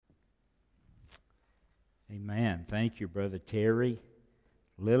Amen. Thank you, Brother Terry.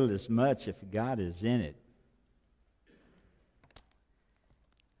 Little is much if God is in it.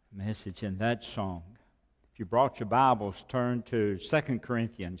 Message in that song. If you brought your Bibles, turn to 2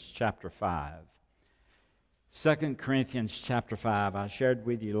 Corinthians chapter 5. 2 Corinthians chapter 5. I shared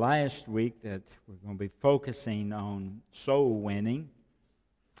with you last week that we're going to be focusing on soul winning.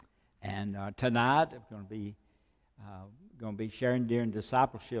 And tonight we're going to be sharing during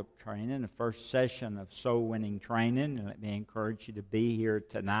discipleship training, the first session of soul winning training. And let me encourage you to be here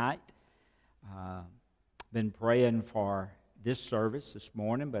tonight. Been praying for this service this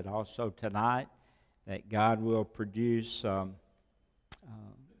morning, but also tonight, that God will produce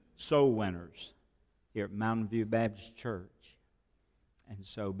soul winners here at Mountain View Baptist Church. And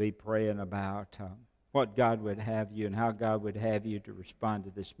so be praying about what God would have you and how God would have you to respond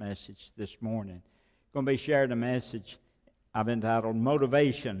to this message this morning. I'm going to be sharing a message I've entitled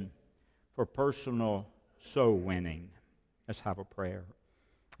Motivation for Personal Soul Winning. Let's have a prayer.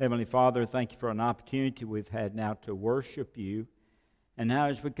 Heavenly Father, thank you for an opportunity we've had now to worship you. And now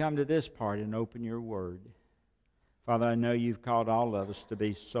as we come to this part and open your word, Father, I know you've called all of us to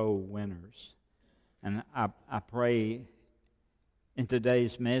be soul winners. And I pray in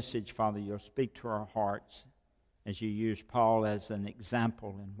today's message, Father, you'll speak to our hearts as you use Paul as an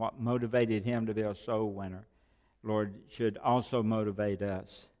example and what motivated him to be a soul winner. Lord, should also motivate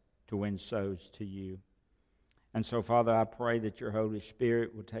us to win souls to you. And so, Father, I pray that your Holy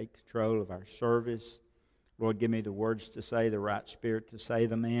Spirit will take control of our service. Lord, give me the words to say, the right spirit to say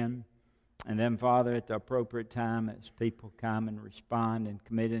them in. And then, Father, at the appropriate time, as people come and respond and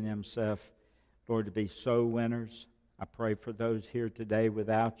committing themselves, Lord, to be soul winners, I pray for those here today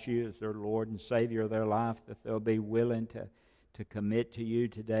without you as their Lord and Savior of their life, that they'll be willing to commit to you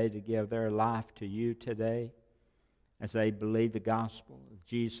today, to give their life to you today, as they believe the gospel of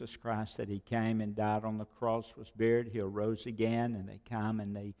Jesus Christ, that he came and died on the cross, was buried, he arose again, and they come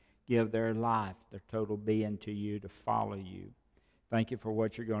and they give their life, their total being to you, to follow you. Thank you for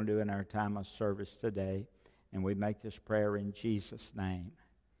what you're going to do in our time of service today. And we make this prayer in Jesus' name.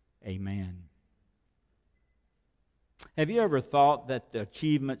 Amen. Have you ever thought that the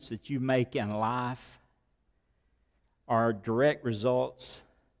achievements that you make in life are direct results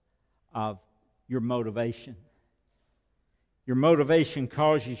of your motivation? Your motivation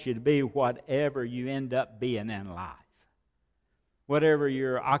causes you to be whatever you end up being in life. Whatever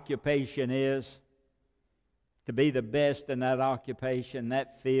your occupation is, to be the best in that occupation,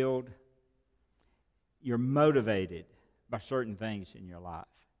 that field, you're motivated by certain things in your life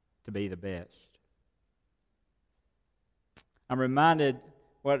to be the best. I'm reminded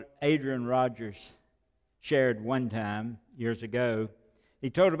what Adrian Rogers shared one time years ago. He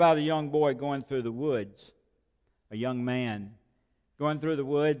told about a young boy going through the woods, a young man going through the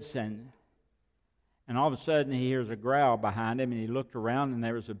woods, and all of a sudden he hears a growl behind him, and he looked around, and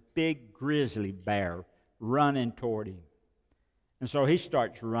there was a big grizzly bear running toward him. And so he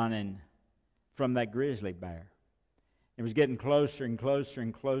starts running from that grizzly bear. It was getting closer and closer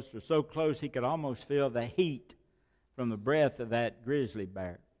and closer, so close he could almost feel the heat from the breath of that grizzly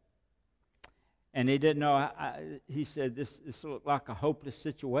bear. And he didn't know, he said, this looked like a hopeless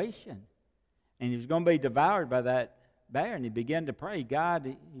situation. And he was going to be devoured by that bear. And he began to pray, God,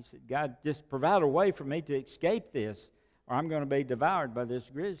 he said, God, just provide a way for me to escape this, or I'm going to be devoured by this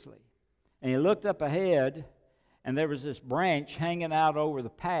grizzly. And he looked up ahead, and there was this branch hanging out over the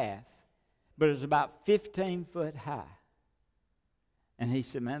path, but it was about 15 foot high. And he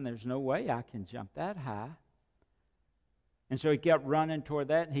said, man, there's no way I can jump that high. And so he kept running toward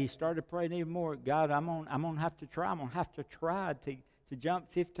that, and he started praying even more. God, I'm gonna have to try. I'm going to have to try to jump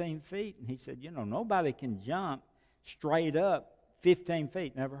 15 feet. And he said, nobody can jump straight up 15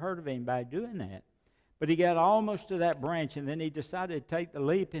 feet. Never heard of anybody doing that. But he got almost to that branch, and then he decided to take the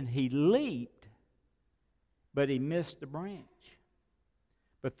leap, and he leaped, but he missed the branch.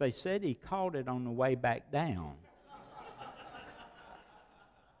 But they said he caught it on the way back down.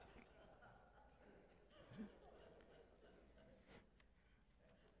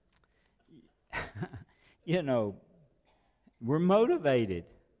 We're motivated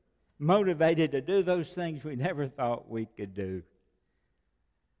to do those things we never thought we could do.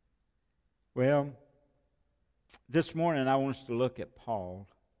 Well, this morning I want us to look at Paul.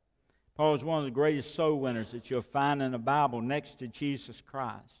 Paul is one of the greatest soul winners that you'll find in the Bible next to Jesus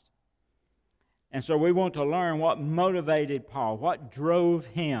Christ. And so we want to learn what motivated Paul, what drove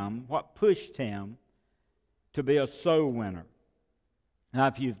him, what pushed him to be a soul winner. Now,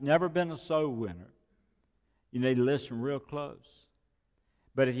 if you've never been a soul winner, you need to listen real close.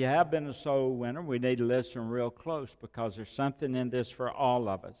 But if you have been a soul winner, we need to listen real close, because there's something in this for all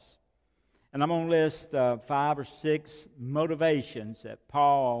of us. And I'm going to list 5 or 6 motivations that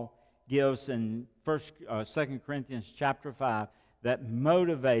Paul gives in 2 Corinthians chapter 5 that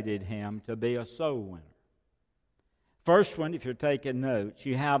motivated him to be a soul winner. First one, if you're taking notes,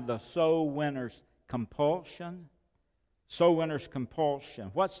 you have the soul winner's compulsion. Soul winner's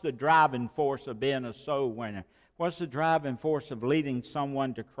compulsion. What's the driving force of being a soul winner? What's the driving force of leading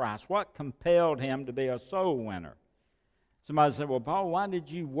someone to Christ? What compelled him to be a soul winner? Somebody said, well, Paul, why did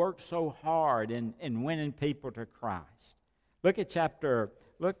you work so hard in winning people to Christ? Look at 2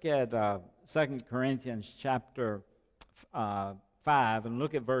 Corinthians chapter 5 and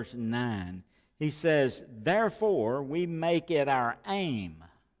look at verse 9. He says, therefore we make it our aim,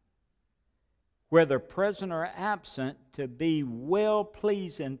 whether present or absent, to be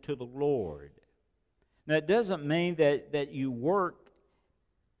well-pleasing to the Lord. Now, it doesn't mean that you work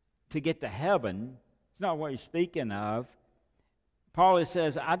to get to heaven. It's not what he's speaking of. Paul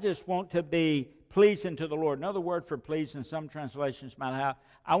says, I just want to be pleasing to the Lord. Another word for pleasing, some translations might have,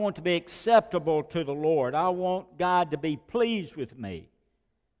 I want to be acceptable to the Lord. I want God to be pleased with me.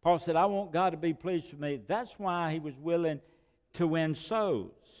 Paul said, I want God to be pleased with me. That's why he was willing to win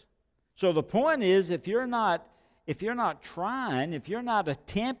souls. So the point is, if you're not trying, if you're not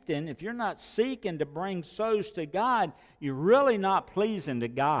attempting, if you're not seeking to bring souls to God, you're really not pleasing to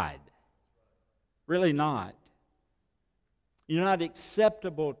God. Really not. You're not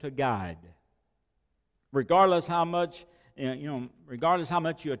acceptable to God. Regardless how much, regardless how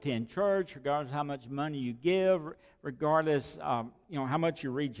much you attend church, regardless how much money you give, regardless, how much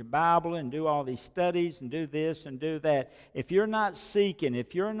you read your Bible and do all these studies and do this and do that. If you're not seeking,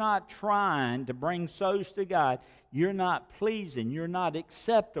 if you're not trying to bring souls to God, you're not pleasing, you're not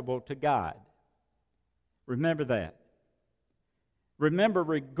acceptable to God. Remember that. Remember,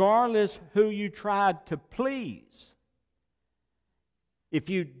 regardless who you tried to please, if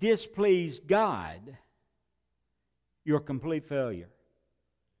you displease God, you're a complete failure.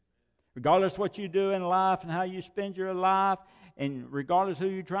 Regardless what you do in life and how you spend your life, and regardless who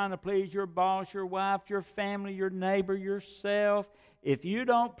you're trying to please, your boss, your wife, your family, your neighbor, yourself, if you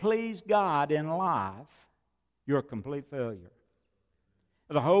don't please God in life, you're a complete failure.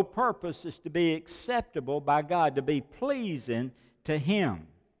 The whole purpose is to be acceptable by God, to be pleasing to Him.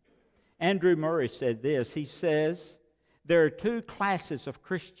 Andrew Murray said this. He says, there are 2 classes of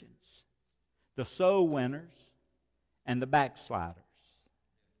Christians, the soul winners and the backsliders.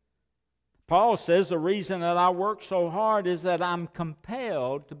 Paul says the reason that I work so hard is that I'm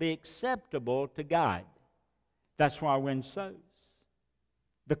compelled to be acceptable to God. That's why I win souls.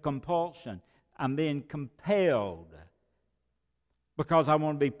 The compulsion. I'm being compelled because I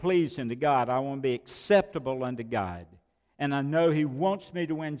want to be pleasing to God. I want to be acceptable unto God. And I know He wants me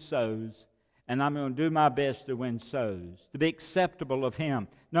to win souls, and I'm going to do my best to win souls, to be acceptable of Him.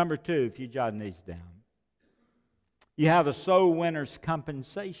 Number 2, if you jot these down, you have a soul winner's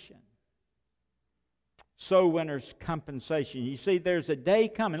compensation. Soul winner's compensation. You see, there's a day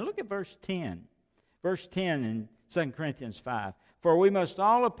coming. Look at verse 10. Verse 10 in 2 Corinthians 5. For we must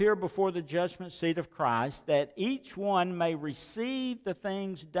all appear before the judgment seat of Christ, that each one may receive the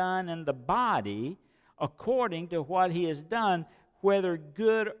things done in the body according to what he has done, whether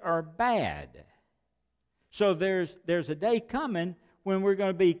good or bad. So there's a day coming when we're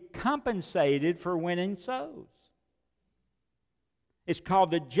going to be compensated for winning souls. It's called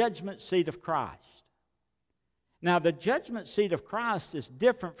the judgment seat of Christ. Now, the judgment seat of Christ is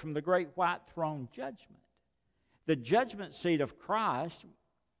different from the great white throne judgment. The judgment seat of Christ,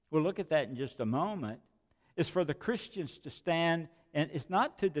 we'll look at that in just a moment, is for the Christians to stand, and it's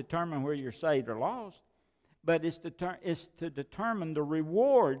not to determine whether you're saved or lost, but it's to determine the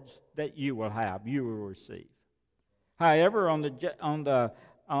rewards that you will have, you will receive. However, on the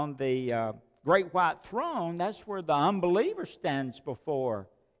great white throne, that's where the unbeliever stands before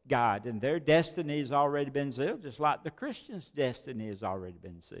God, and their destiny has already been sealed, just like the Christian's destiny has already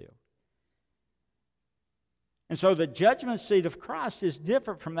been sealed. And so the judgment seat of Christ is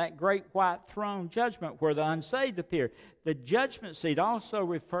different from that great white throne judgment where the unsaved appear. The judgment seat, also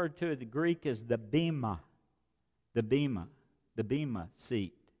referred to in the Greek as the bema. The bema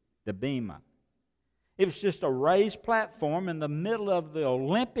seat. The bema. It was just a raised platform in the middle of the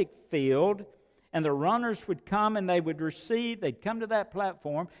Olympic field, and the runners would come and they'd come to that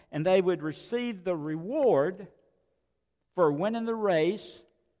platform, and they would receive the reward for winning the race,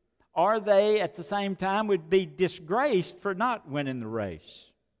 or they, at the same time, would be disgraced for not winning the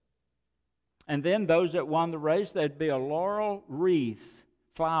race. And then those that won the race, there'd be a laurel wreath,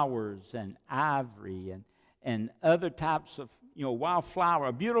 flowers and ivory and other types of wildflower.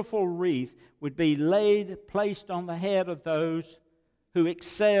 A beautiful wreath would be placed on the head of those who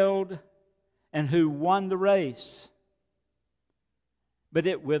excelled and who won the race. But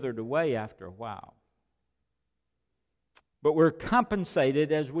it withered away after a while. But we're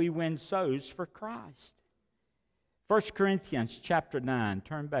compensated as we win souls for Christ. 1 Corinthians chapter 9.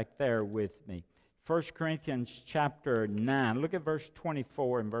 Turn back there with me. 1 Corinthians chapter 9. Look at verse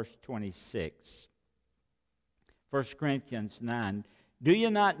 24 and verse 26. 1 Corinthians 9. Do you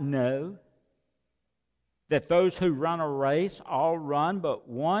not know that those who run a race all run, but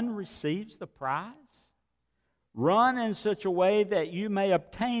one receives the prize? Run in such a way that you may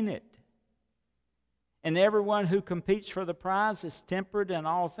obtain it. And everyone who competes for the prize is tempered in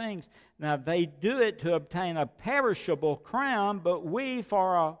all things. Now they do it to obtain a perishable crown, but we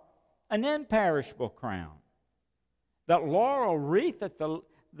for an imperishable crown. That laurel wreath that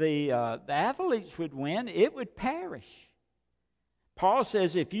the athletes would win, it would perish. Paul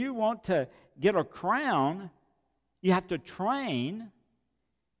says if you want to get a crown, you have to train,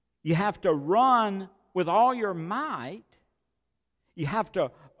 you have to run with all your might, you have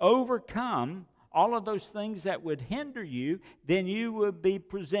to overcome all of those things that would hinder you, then you would be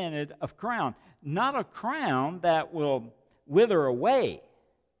presented a crown. Not a crown that will wither away,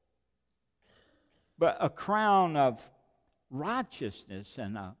 but a crown of righteousness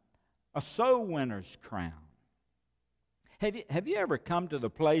and a soul winner's crown. Have you ever come to the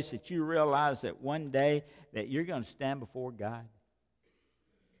place that you realize that one day that you're going to stand before God?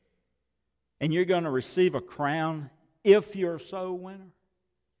 And you're going to receive a crown if you're a soul winner?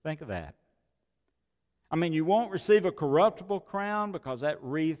 Think of that. I mean, you won't receive a corruptible crown because that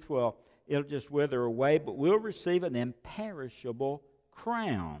wreath it'll just wither away, but we'll receive an imperishable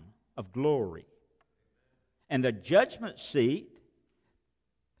crown of glory. And the judgment seat,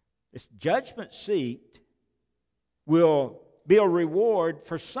 this judgment seat will be a reward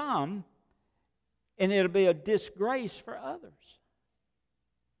for some, and it'll be a disgrace for others.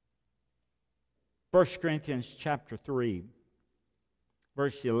 1 Corinthians chapter 3,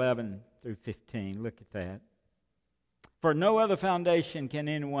 verse 11 through 15. Look at that. For no other foundation can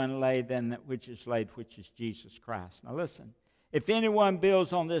anyone lay than that which is laid, which is Jesus Christ. Now listen. If anyone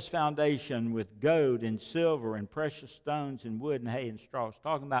builds on this foundation with gold and silver and precious stones and wood and hay and straw, it's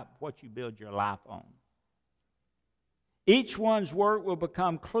talking about what you build your life on. Each one's work will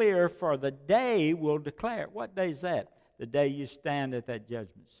become clear, for the day will declare it. What day is that? The day you stand at that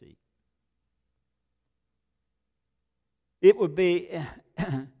judgment seat. It will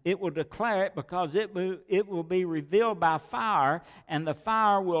declare it because it will be revealed by fire, and the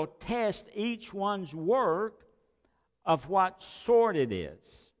fire will test each one's work of what sort it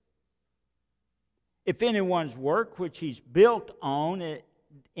is. If anyone's work which he's built on it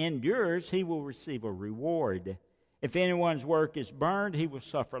endures, he will receive a reward. If anyone's work is burned, he will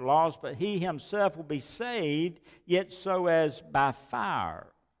suffer loss, but he himself will be saved, yet so as by fire.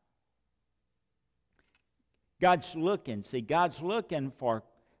 God's looking for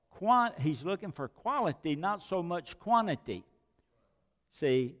He's looking for quality, not so much quantity.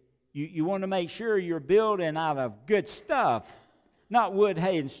 See, you want to make sure you're building out of good stuff, not wood,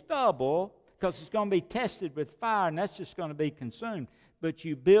 hay, and stubble, because it's going to be tested with fire, and that's just going to be consumed. But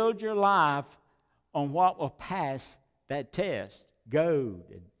you build your life on what will pass that test: gold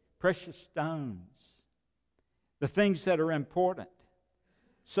and precious stones, the things that are important.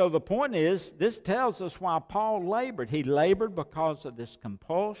 So the point is, this tells us why Paul labored. He labored because of this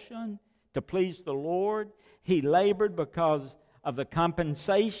compulsion to please the Lord. He labored because of the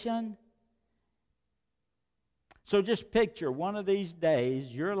compensation. So just picture one of these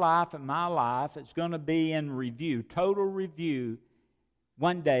days, your life and my life, it's going to be in review, total review,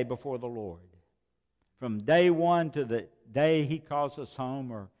 one day before the Lord. From day one to the day He calls us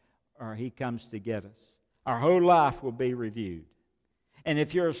home or He comes to get us. Our whole life will be reviewed. And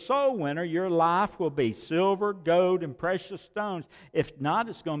if you're a soul winner, your life will be silver, gold, and precious stones. If not,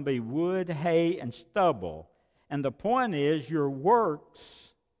 it's going to be wood, hay, and stubble. And the point is, your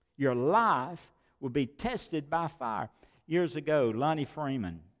works, your life, will be tested by fire. Years ago, Lonnie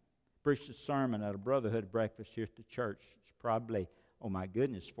Freeman preached a sermon at a brotherhood breakfast here at the church. It's probably,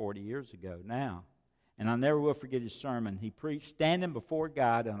 40 years ago now. And I never will forget his sermon. He preached standing before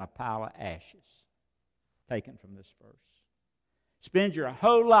God on a pile of ashes, taken from this verse. Spend your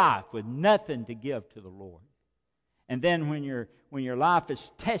whole life with nothing to give to the Lord. And then when your life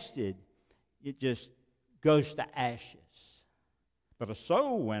is tested, it just goes to ashes. But a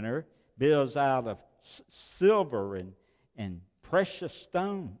soul winner builds out of silver and precious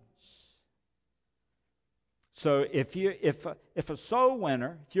stones. So if you're a soul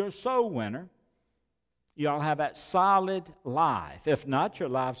winner, You ought to have that solid life. If not, your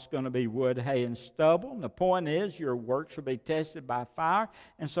life's going to be wood, hay, and stubble. And the point is, your works will be tested by fire.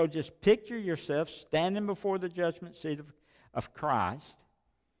 And so just picture yourself standing before the judgment seat of Christ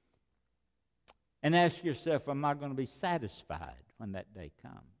and ask yourself, am I going to be satisfied when that day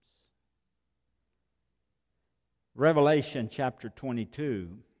comes? Revelation chapter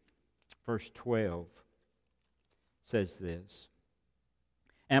 22, verse 12 says this.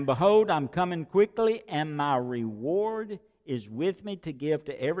 And behold, I'm coming quickly, and my reward is with me to give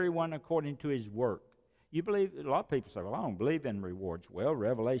to everyone according to his work. You believe, a lot of people say, well, I don't believe in rewards. Well,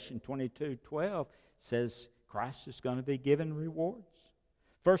 Revelation 22:12 says Christ is going to be given rewards.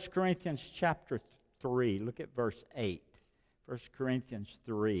 1 Corinthians chapter 3, look at verse 8. 1 Corinthians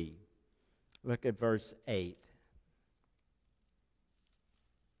 3, look at verse 8.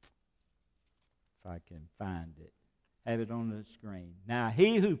 If I can find it. Have it on the screen. Now,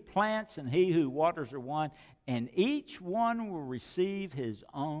 he who plants and he who waters are one, and each one will receive his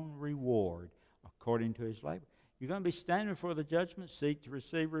own reward according to his labor. You're going to be standing before the judgment seat to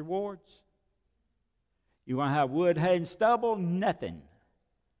receive rewards. You want to have wood, hay, and stubble? Nothing.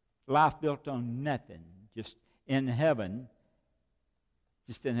 Life built on nothing. Just in heaven.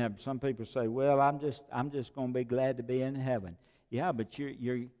 Just in heaven. Some people say, well, I'm just going to be glad to be in heaven. Yeah, but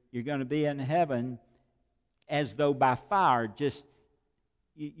you're going to be in heaven as though by fire, just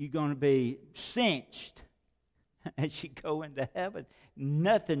you're going to be cinched as you go into heaven.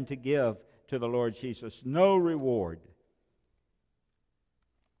 Nothing to give to the Lord Jesus. No reward.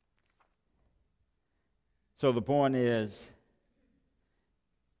 So the point is,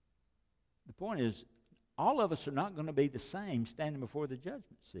 all of us are not going to be the same standing before the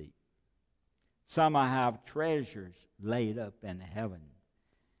judgment seat. Some have treasures laid up in heaven.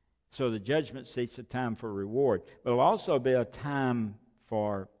 So the judgment seat's a time for reward. But it'll also be a time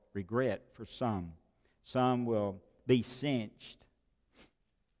for regret for some. Some will be cinched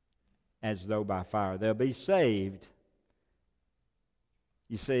as though by fire. They'll be saved.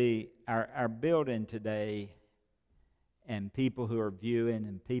 You see, our building today and people who are viewing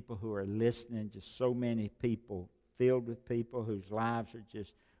and people who are listening, just so many people, filled with people whose lives are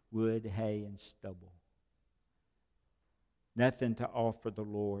just wood, hay, and stubble. Nothing to offer the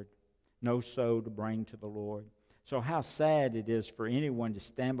Lord. No soul to bring to the Lord. So how sad it is for anyone to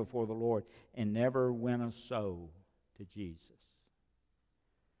stand before the Lord and never win a soul to Jesus.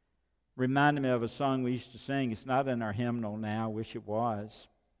 Reminded me of a song we used to sing. It's not in our hymnal now. I wish it was.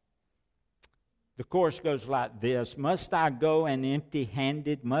 The chorus goes like this. Must I go and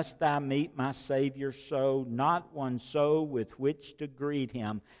empty-handed? Must I meet my Savior so? Not one soul with which to greet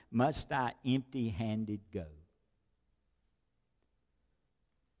him. Must I empty-handed go?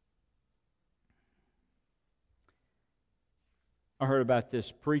 I heard about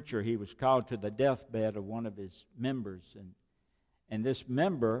this preacher. He was called to the deathbed of one of his members. And this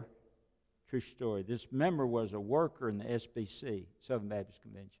member, true story, this member was a worker in the SBC, Southern Baptist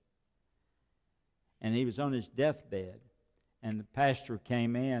Convention. And he was on his deathbed. And the pastor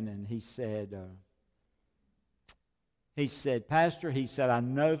came in and he said, Pastor, he said, I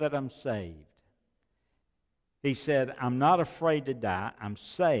know that I'm saved. He said, I'm not afraid to die. I'm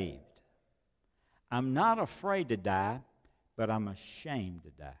saved. I'm not afraid to die, but I'm ashamed to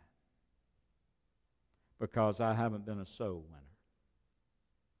die because I haven't been a soul winner.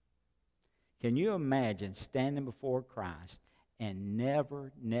 Can you imagine standing before Christ and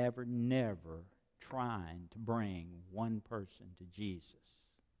never trying to bring one person to Jesus?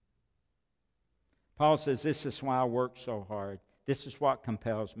 Paul says, this is why I work so hard. This is what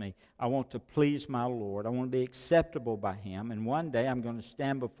compels me. I want to please my Lord. I want to be acceptable by him. And one day I'm going to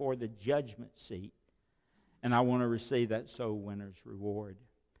stand before the judgment seat. And I want to receive that soul winner's reward.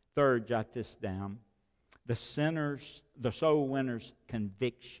 Third, jot this down. The soul winner's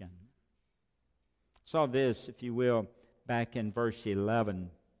conviction. Saw this, if you will, back in verse 11,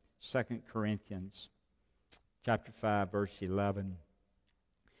 2 Corinthians chapter 5, verse 11.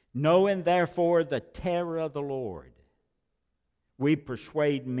 Knowing therefore the terror of the Lord, we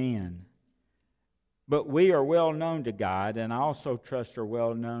persuade men. But we are well known to God, and I also trust are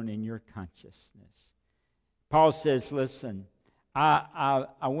well known in your consciousness. Paul says, listen, I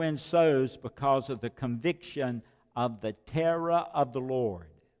win souls because of the conviction of the terror of the Lord.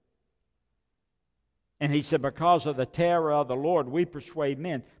 And he said, because of the terror of the Lord, we persuade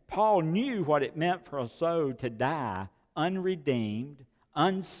men. Paul knew what it meant for a soul to die unredeemed,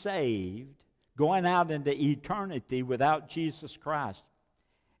 unsaved, going out into eternity without Jesus Christ.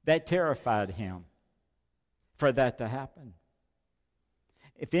 That terrified him for that to happen.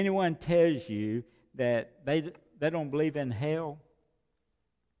 If anyone tells you that they don't believe in hell,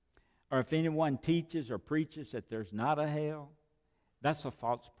 or if anyone teaches or preaches that there's not a hell, that's a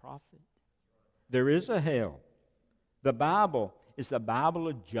false prophet. There is a hell. Is the Bible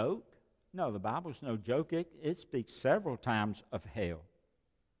a joke? No, the Bible's no joke. It speaks several times of hell.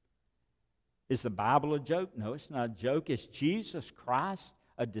 Is the Bible a joke? No, it's not a joke. Is Jesus Christ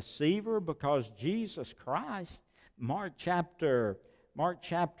a deceiver? Because Jesus Christ, Mark chapter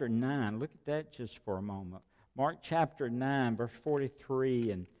 9, look at that just for a moment. Mark chapter 9, verse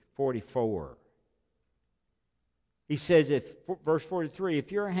 43 and 44. He says, verse 43,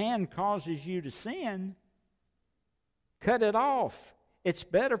 if your hand causes you to sin, cut it off. It's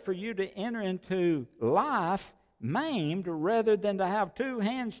better for you to enter into life maimed rather than to have two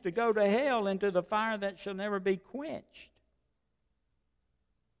hands to go to hell into the fire that shall never be quenched,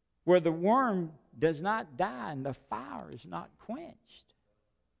 where the worm does not die and the fire is not quenched.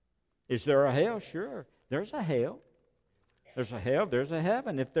 Is there a hell? Sure. There's a hell. There's a hell. There's a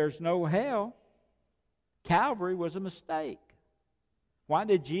heaven. If there's no hell, Calvary was a mistake. Why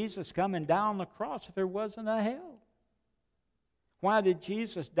did Jesus come and die on the cross if there wasn't a hell? Why did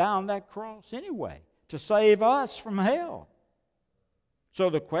Jesus die on that cross anyway? To save us from hell. So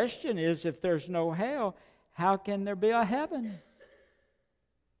the question is, if there's no hell, how can there be a heaven?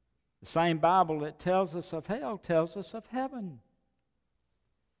 The same Bible that tells us of hell tells us of heaven.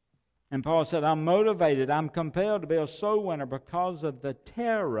 And Paul said, I'm motivated, I'm compelled to be a soul winner because of the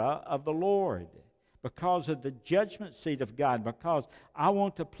terror of the Lord, because of the judgment seat of God, because I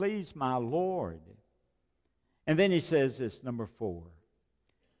want to please my Lord. And then he says this, number 4.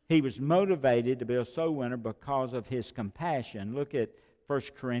 He was motivated to be a soul winner because of his compassion. Look at 1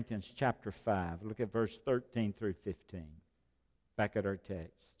 Corinthians chapter 5. Look at verse 13 through 15. Back at our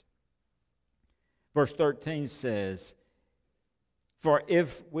text. Verse 13 says, for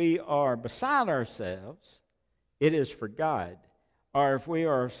if we are beside ourselves, it is for God. Or if we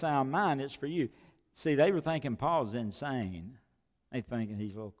are of sound mind, it's for you. See, they were thinking Paul's insane. They thinking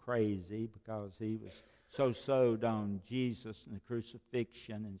he's a little crazy because he was so sold on Jesus and the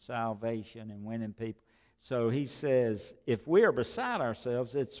crucifixion and salvation and winning people. So he says, if we are beside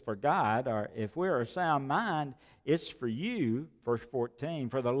ourselves, it's for God. Or if we are of sound mind, it's for you. Verse 14,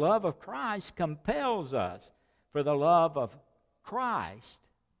 for the love of Christ compels us. For the love of Christ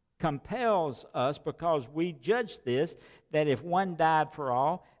compels us, because we judge this, that if one died for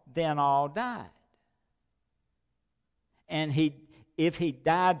all, then all died. And if he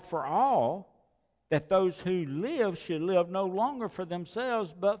died for all, that those who live should live no longer for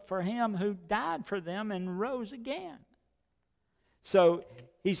themselves, but for him who died for them and rose again. So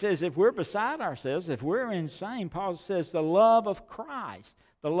he says, if we're beside ourselves, if we're insane, Paul says the love of Christ,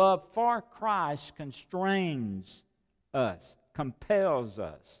 the love for Christ constrains us, compels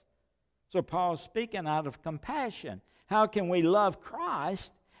us. So Paul's speaking out of compassion. How can we love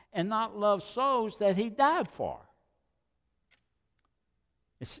Christ and not love souls that he died for?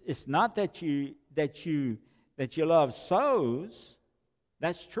 It's not that you love souls.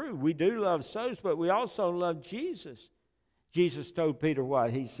 That's true. We do love souls, but we also love Jesus. Jesus told Peter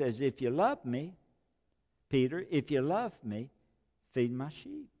what? He says, if you love me, Peter, if you love me, feed my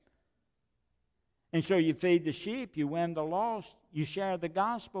sheep. And so you feed the sheep, you win the lost, you share the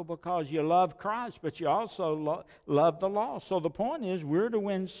gospel because you love Christ, but you also love the lost. So the point is, we're to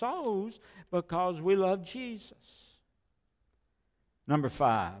win souls because we love Jesus. Number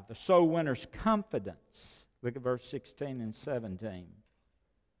 5, the soul winner's confidence. Look at verse 16 and 17.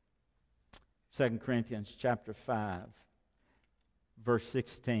 2 Corinthians chapter 5, verse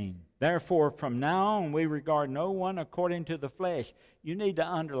 16. Therefore, from now on, we regard no one according to the flesh. You need to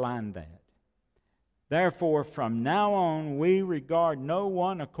underline that. Therefore, from now on, we regard no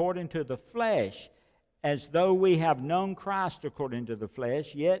one according to the flesh, as though we have known Christ according to the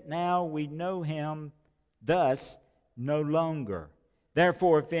flesh, yet now we know him thus no longer.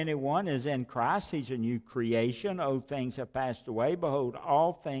 Therefore, if anyone is in Christ, he's a new creation. Old things have passed away. Behold,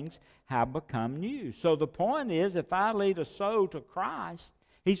 all things have become new. So the point is, if I lead a soul to Christ,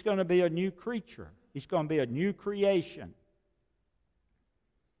 he's going to be a new creature. He's going to be a new creation.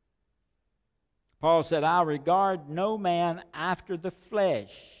 Paul said, I regard no man after the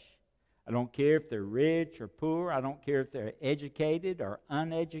flesh. I don't care if they're rich or poor. I don't care if they're educated or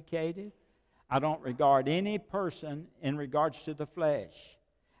uneducated. I don't regard any person in regards to the flesh.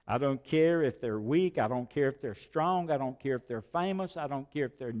 I don't care if they're weak. I don't care if they're strong. I don't care if they're famous. I don't care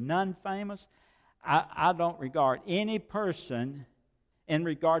if they're non-famous. I don't regard any person in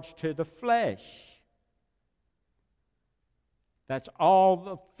regards to the flesh. That's all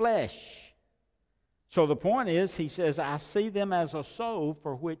the flesh. So the point is, he says, I see them as a soul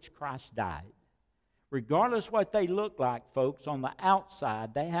for which Christ died. Regardless what they look like, folks, on the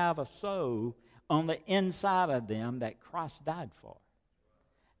outside, they have a soul on the inside of them that Christ died for.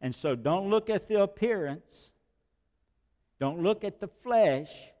 And so don't look at the appearance. Don't look at the flesh,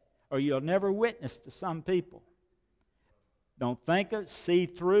 or you'll never witness to some people. Don't see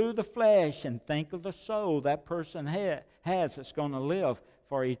through the flesh and think of the soul that person has that's going to live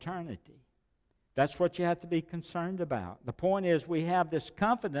for eternity. That's what you have to be concerned about. The point is, we have this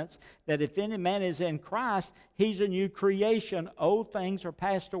confidence that if any man is in Christ, he's a new creation. Old things are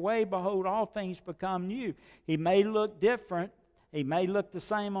passed away. Behold, all things become new. He may look different. He may look the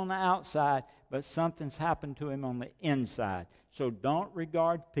same on the outside, but something's happened to him on the inside. So don't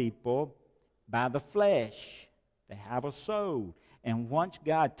regard people by the flesh. They have a soul. And once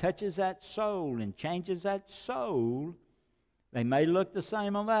God touches that soul and changes that soul, they may look the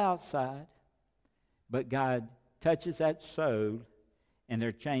same on the outside, but God touches that soul and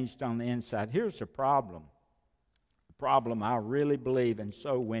they're changed on the inside. Here's the problem. The problem I really believe in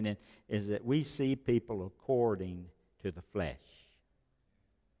soul winning is that we see people according to the flesh.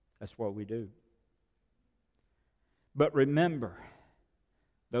 That's what we do. But remember,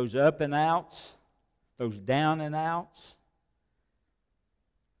 those up and outs, those down and outs,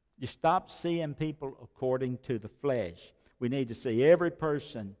 you stop seeing people according to the flesh. We need to see every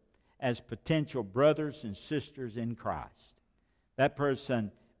person as potential brothers and sisters in Christ. That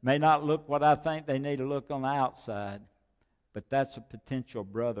person may not look what I think they need to look on the outside, but that's a potential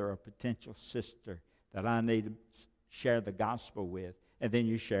brother or potential sister that I need to share the gospel with. And then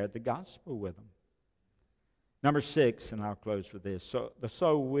you share the gospel with them. Number 6, and I'll close with this. So the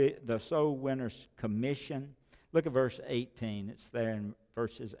soul winner's commission. Look at verse 18. It's there in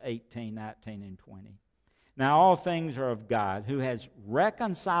verses 18, 19, and 20. Now all things are of God, who has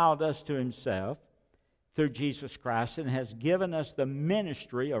reconciled us to himself through Jesus Christ and has given us the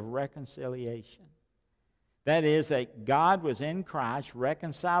ministry of reconciliation. That is, that God was in Christ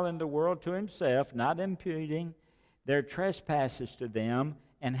reconciling the world to himself, not imputing their trespasses to them,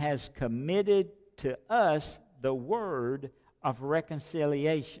 and has committed to us the word of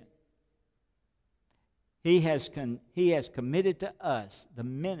reconciliation. He has committed to us the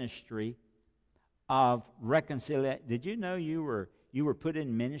ministry of reconciliation. Did you know you were put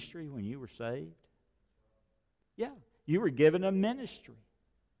in ministry when you were saved? Yeah, you were given a ministry.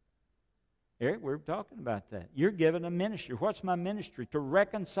 Eric, we're talking about that. You're given a ministry. What's my ministry? To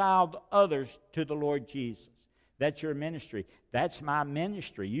reconcile others to the Lord Jesus. That's your ministry. That's my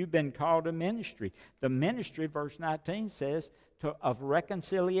ministry. You've been called a ministry. The ministry, verse 19 says, of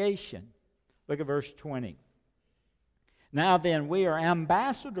reconciliation. Look at verse 20. Now then, we are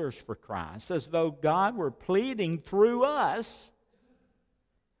ambassadors for Christ, as though God were pleading through us.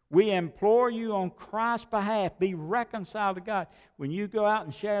 We implore you on Christ's behalf, be reconciled to God. When you go out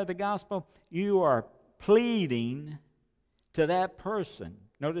and share the gospel, you are pleading to that person.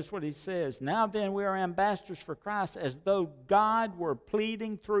 Notice what he says. Now then, we are ambassadors for Christ, as though God were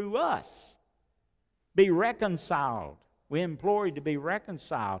pleading through us. Be reconciled. We implore you to be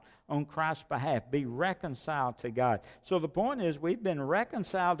reconciled on Christ's behalf. Be reconciled to God. So the point is, we've been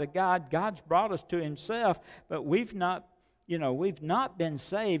reconciled to God. God's brought us to himself, but we've not been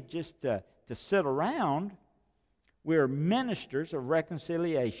saved just to sit around. We're ministers of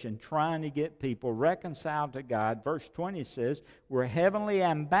reconciliation, trying to get people reconciled to God. Verse 20 says, we're heavenly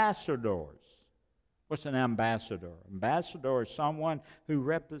ambassadors. What's an ambassador? Ambassador is someone who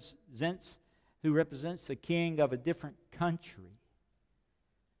represents the king of a different country.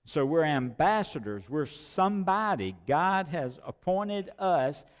 So we're ambassadors. We're somebody. God has appointed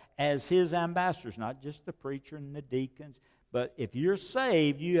us as his ambassadors, not just the preacher and the deacons. But if you're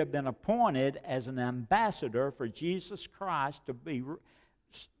saved, you have been appointed as an ambassador for Jesus Christ to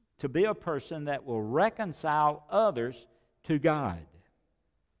be a person that will reconcile others to God.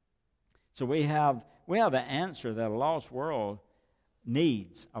 So we have the answer that a lost world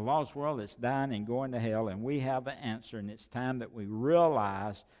needs, a lost world that's dying and going to hell, and we have the answer, and it's time that we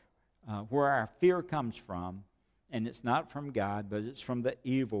realize where our fear comes from, and it's not from God, but it's from the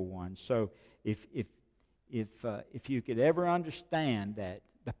evil one. So if you could ever understand that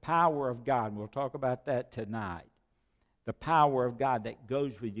the power of God, and we'll talk about that tonight, the power of God that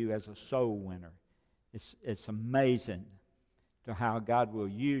goes with you as a soul winner, it's amazing to how God will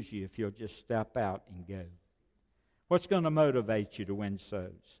use you if you'll just step out and go. What's going to motivate you to win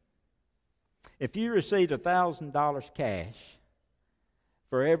souls? If you received $1,000 cash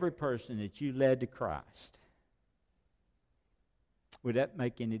for every person that you led to Christ, would that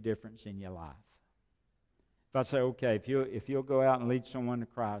make any difference in your life? If I say, okay, if you'll go out and lead someone to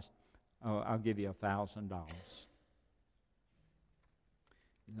Christ, I'll give you $1,000.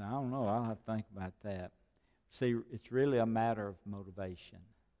 I don't know. I'll have to think about that. See, it's really a matter of motivation.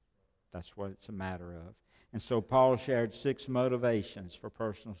 That's what it's a matter of. And so Paul shared 6 motivations for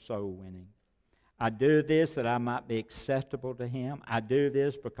personal soul winning. I do this that I might be acceptable to Him. I do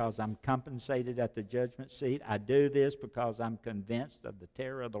this because I'm compensated at the judgment seat. I do this because I'm convinced of the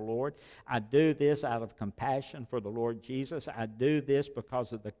terror of the Lord. I do this out of compassion for the Lord Jesus. I do this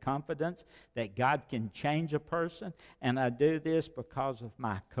because of the confidence that God can change a person. And I do this because of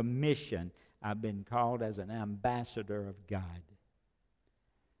my commission. I've been called as an ambassador of God.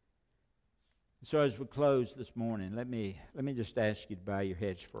 So as we close this morning, let me just ask you to bow your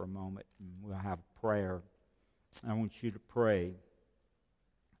heads for a moment, and we'll have a prayer. I want you to pray.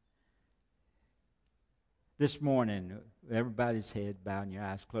 This morning, everybody's head bowed and your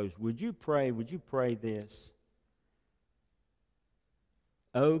eyes closed. Would you pray this?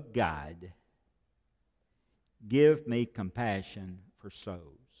 Oh God, give me compassion for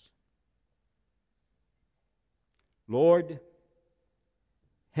souls. Lord,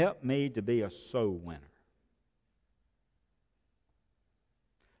 help me to be a soul winner.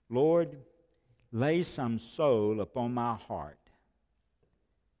 Lord, lay some soul upon my heart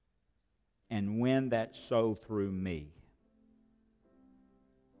and win that soul through me.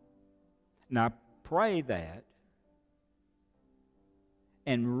 Now pray that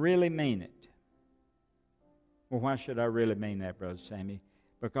and really mean it. Well, why should I really mean that, Brother Sammy?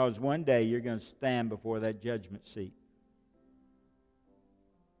 Because one day you're going to stand before that judgment seat.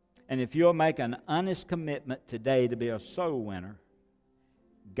 And if you'll make an honest commitment today to be a soul winner,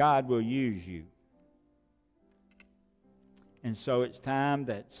 God will use you. And so it's time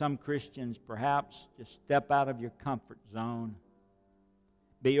that some Christians perhaps just step out of your comfort zone,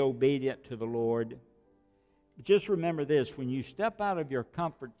 be obedient to the Lord. But just remember this, when you step out of your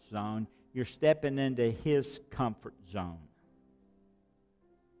comfort zone, you're stepping into His comfort zone.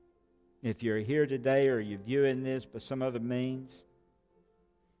 If you're here today or you're viewing this by some other means,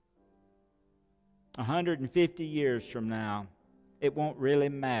 150 years from now, it won't really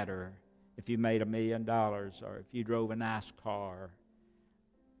matter if you made $1 million or if you drove a nice car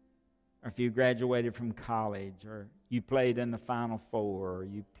or if you graduated from college or you played in the Final Four or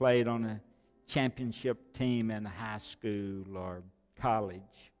you played on a championship team in high school or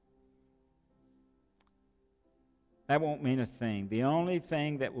college. That won't mean a thing. The only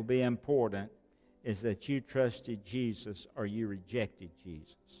thing that will be important is that you trusted Jesus or you rejected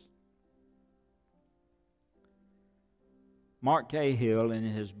Jesus. Mark Cahill, in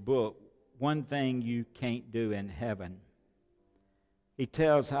his book, One Thing You Can't Do in Heaven, he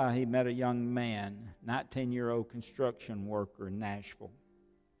tells how he met a young man, 19-year-old construction worker in Nashville.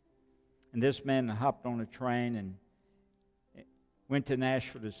 And this man hopped on a train and went to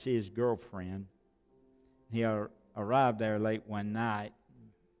Nashville to see his girlfriend. He arrived there late one night.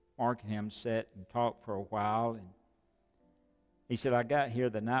 Mark and him sat and talked for a while, and he said, I got here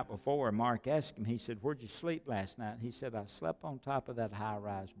the night before, and Mark asked him, he said, where'd you sleep last night? He said, I slept on top of that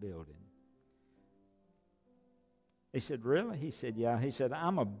high-rise building. He said, really? He said, yeah. He said,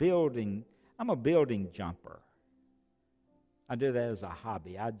 I'm a building jumper. I do that as a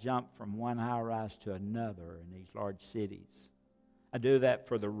hobby. I jump from one high-rise to another in these large cities. I do that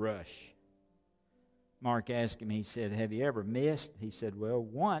for the rush. Mark asked him, he said, have you ever missed? He said, well,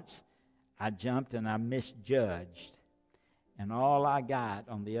 once I jumped and I misjudged. And all I got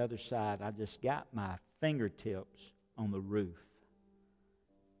on the other side, I just got my fingertips on the roof.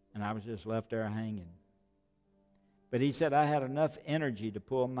 And I was just left there hanging. But he said I had enough energy to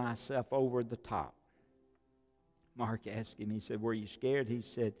pull myself over the top. Mark asked him, he said, were you scared? He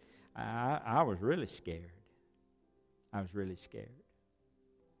said, I was really scared. I was really scared.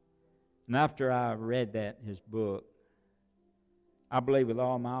 And after I read that, his book, I believe with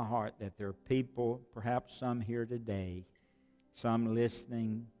all my heart that there are people, perhaps some here today, some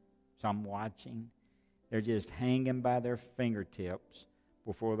listening, some watching. They're just hanging by their fingertips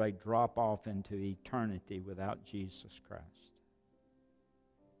before they drop off into eternity without Jesus Christ.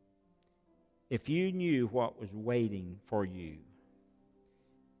 If you knew what was waiting for you,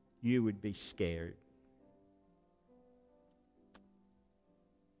 you would be scared.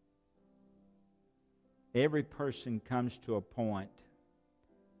 Every person comes to a point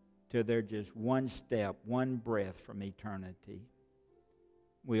till they're just one step, one breath from eternity.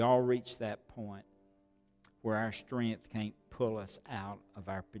 We all reach that point where our strength can't pull us out of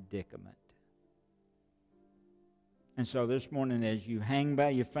our predicament. And so this morning, as you hang by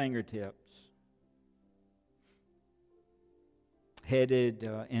your fingertips, headed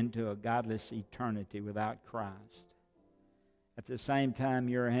into a godless eternity without Christ, at the same time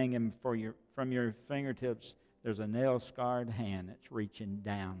you're hanging from your fingertips there's a nail-scarred hand that's reaching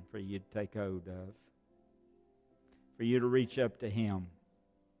down for you to take hold of, for you to reach up to Him.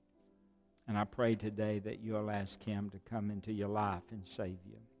 And I pray today that you'll ask Him to come into your life and save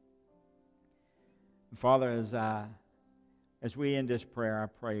you. And Father, as we end this prayer, I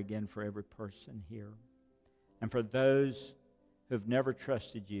pray again for every person here. And for those who've never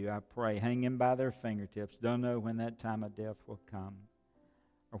trusted you, I pray, hanging by their fingertips, don't know when that time of death will come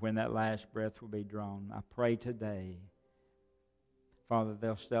or when that last breath will be drawn. I pray today, Father,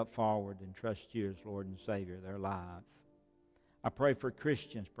 they'll step forward and trust you as Lord and Savior of their lives. I pray for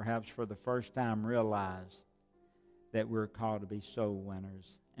Christians, perhaps for the first time, realize that we're called to be soul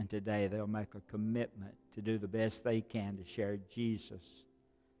winners. And today they'll make a commitment to do the best they can to share Jesus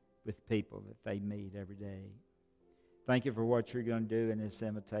with people that they meet every day. Thank you for what you're going to do in this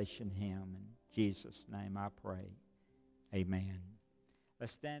invitation hymn. In Jesus' name I pray. Amen.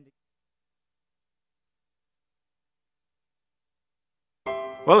 Let's stand.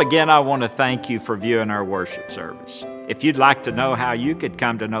 Well, again, I want to thank you for viewing our worship service. If you'd like to know how you could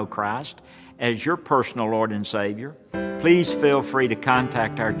come to know Christ as your personal Lord and Savior, please feel free to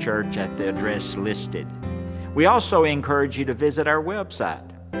contact our church at the address listed. We also encourage you to visit our website.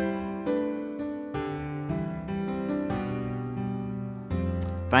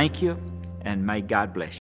 Thank you, and may God bless you.